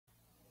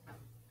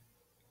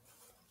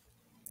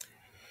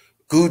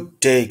Good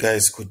day,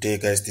 guys. Good day,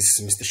 guys. This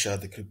is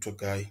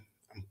MrShaa-TheeCryptoGuy.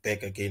 I'm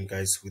back again,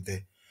 guys, with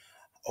the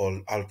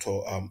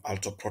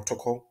Aalto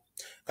Protocol.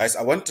 Guys,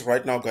 I want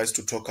right now, guys,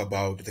 to talk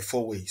about the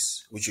 4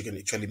 ways which you can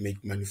actually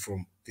make money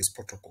from this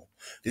protocol.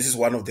 This is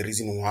one of the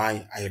reasons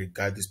why I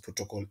regard this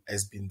protocol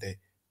as being the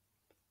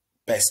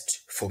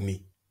best for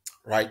me.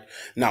 Right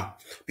now,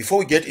 before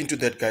we get into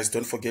that, guys,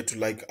 don't forget to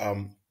like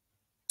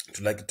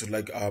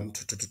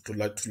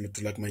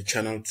my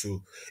channel.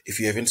 To If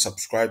you haven't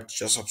subscribed,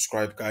 just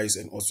subscribe, guys.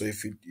 And also,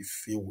 if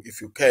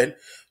you can,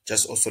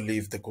 just also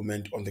leave the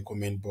comment on the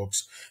comment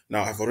box.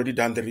 Now, I've already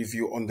done the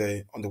review on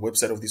the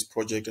website of this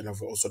project, and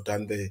I've also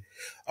done the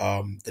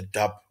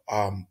dub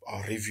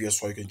review,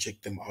 so you can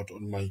check them out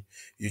on my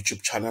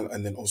YouTube channel.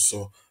 And then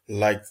also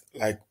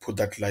put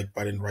that like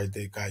button right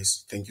there,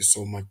 guys. Thank you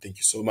so much. Thank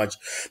you so much.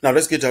 Now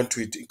let's get down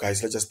to it,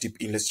 guys. Let's just dip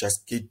in. Let's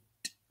just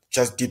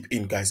deep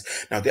in, guys.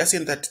 Now they are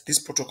saying that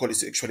this protocol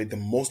is actually the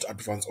most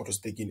advanced auto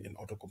staking and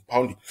auto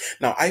compounding.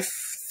 Now I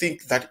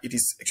think that it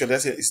is actually,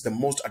 it's the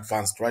most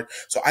advanced, right?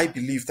 So I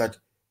believe that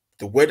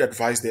the word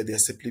advanced there, they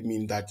simply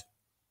mean that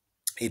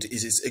it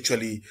is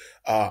actually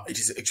at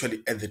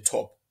the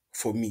top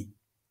for me,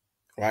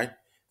 right?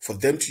 For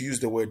them to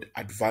use the word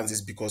advanced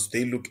is because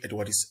they look at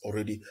what is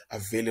already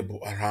available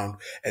around,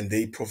 and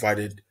they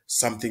provided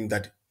something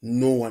that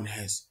no one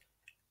has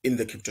in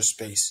the crypto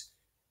space.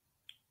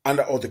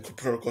 Under all the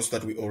protocols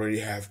that we already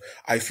have,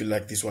 I feel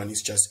like this one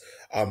is just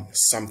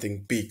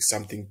something big.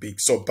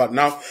 So, but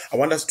now I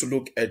want us to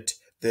look at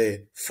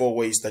the 4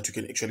 ways that you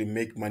can actually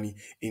make money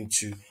in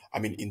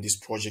this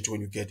project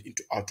when you get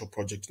into Aalto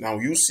project. Now,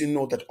 you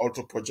know that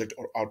Aalto project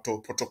or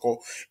Aalto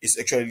protocol is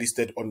actually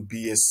listed on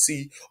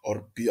BSC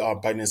or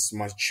Binance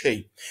Smart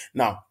Chain.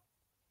 Now,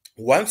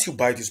 once you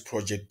buy this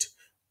project,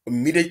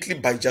 immediately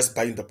by just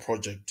buying the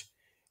project,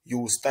 you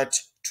will start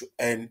to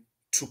earn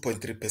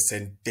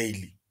 2.3%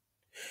 daily.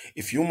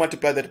 If you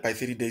multiply that by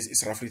 30 days,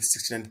 it's roughly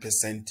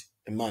 69%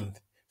 a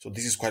month. So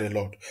this is quite a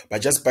lot. By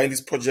just buying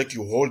this project,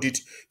 you hold it,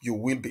 you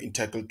will be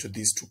entitled to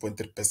this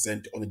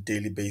 2.3% on a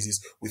daily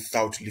basis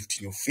without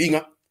lifting your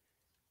finger.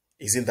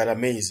 Isn't that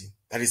amazing?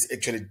 That is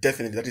actually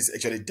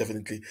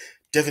definitely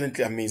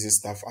amazing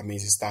stuff.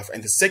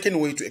 And the second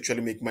way to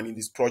actually make money in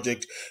this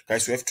project,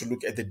 guys, we have to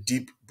look at the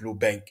deep blue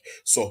bank.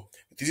 So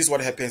this is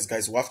what happens,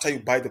 guys. After you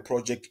buy the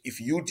project, if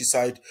you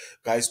decide,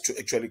 guys, to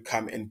actually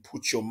come and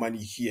put your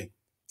money here,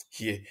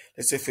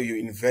 let's say for you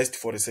invest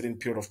for a certain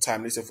period of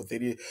time, let's say for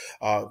 30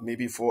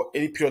 maybe for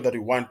any period that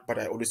you want, but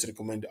I always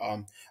recommend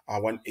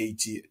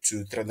 180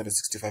 to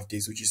 365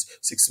 days, which is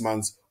 6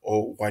 months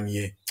or 1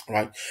 year.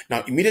 Right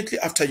now, immediately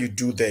after you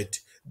do that,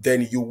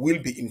 then you will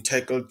be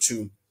entitled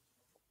to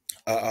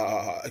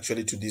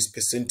actually to this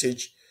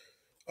percentage.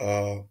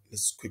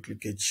 Let's quickly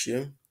get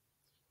here.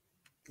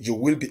 You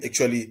will be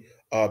actually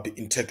be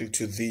entitled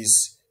to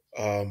this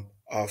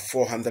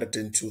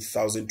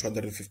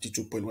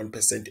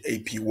 402,252.1%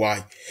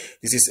 APY.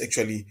 This is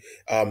actually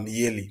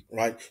yearly,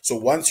 right? So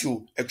once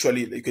you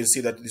can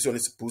see that this one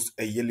is supposed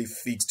a yearly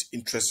fixed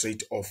interest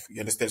rate of,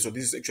 you understand? So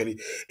this is actually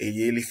a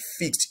yearly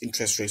fixed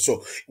interest rate.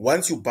 So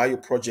once you buy your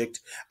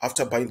project,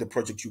 after buying the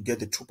project, you get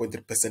the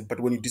 2.3%. But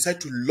when you decide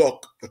to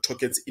lock your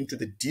tokens into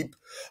the deep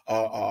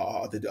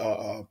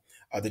the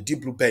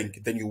deep blue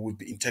bank, then you will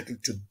be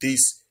entitled to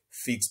this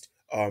fixed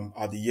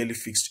the yearly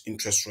fixed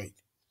interest rate.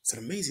 It's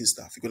amazing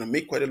stuff. You're going to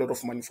make quite a lot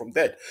of money from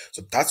that.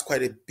 So that's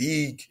quite a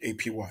big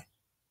APY.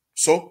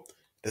 So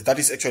that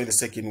is actually the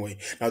second way.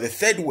 Now the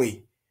third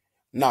way,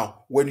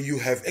 now when you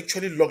have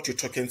actually locked your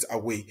tokens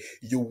away,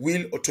 you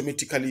will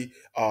automatically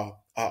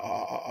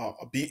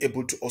be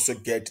able to also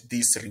get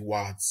these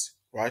rewards,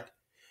 right?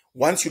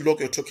 Once you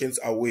lock your tokens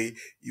away,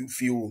 if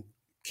you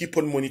keep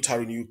on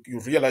monitoring, you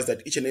realize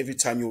that each and every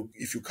time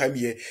if you come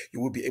here, you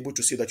will be able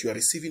to see that you are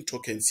receiving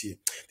tokens here.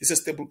 This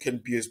is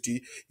stablecoin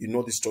BSD, you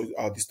know, this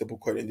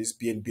stablecoin and this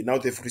BNB. Now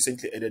they've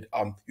recently added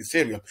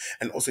Ethereum,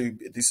 and also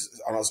this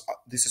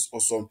is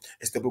also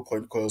a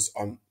stablecoin called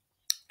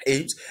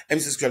AIMS.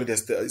 AIMS is actually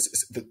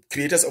the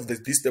creators of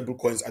these stable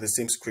coins are the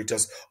same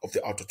creators of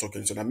the Aalto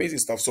tokens. So amazing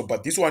stuff. So,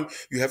 but this one,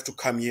 you have to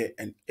come here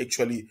and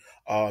actually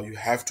you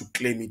have to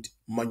claim it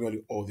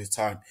manually all the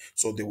time.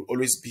 So they will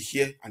always be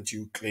here until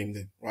you claim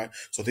them, right?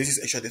 So this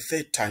is actually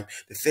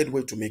the third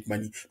way to make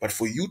money. But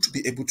for you to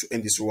be able to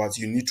earn these rewards,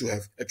 you need to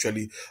have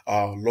actually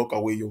lock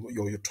away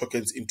your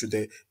tokens into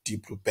the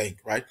deep blue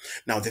bank, right?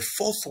 Now the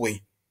fourth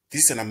way,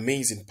 this is an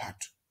amazing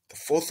part. The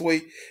fourth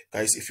way,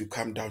 guys, if you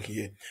come down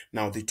here,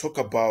 now they talk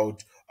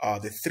about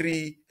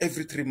every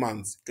 3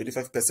 months,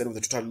 25% of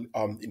the total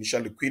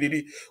initial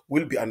liquidity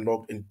will be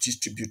unlocked and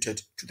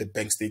distributed to the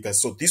bank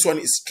stakers. So this one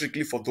is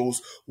strictly for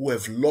those who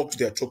have locked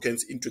their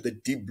tokens into the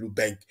deep blue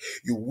bank.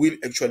 You will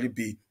actually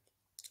be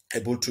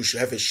able to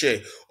have a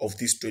share of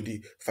this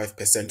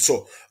 25%.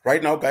 So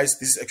right now, guys,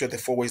 this is actually the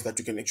 4 ways that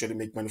you can actually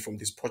make money from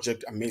this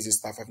project. Amazing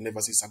stuff. I've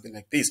never seen something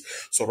like this.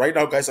 So right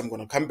now, guys, I'm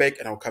going to come back,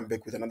 and I'll come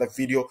back with another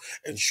video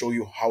and show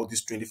you how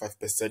this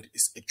 25%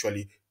 is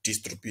actually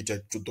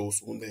distributed to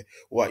those who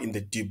are in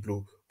the deep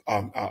blue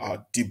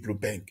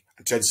bank.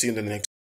 Until I see you in the next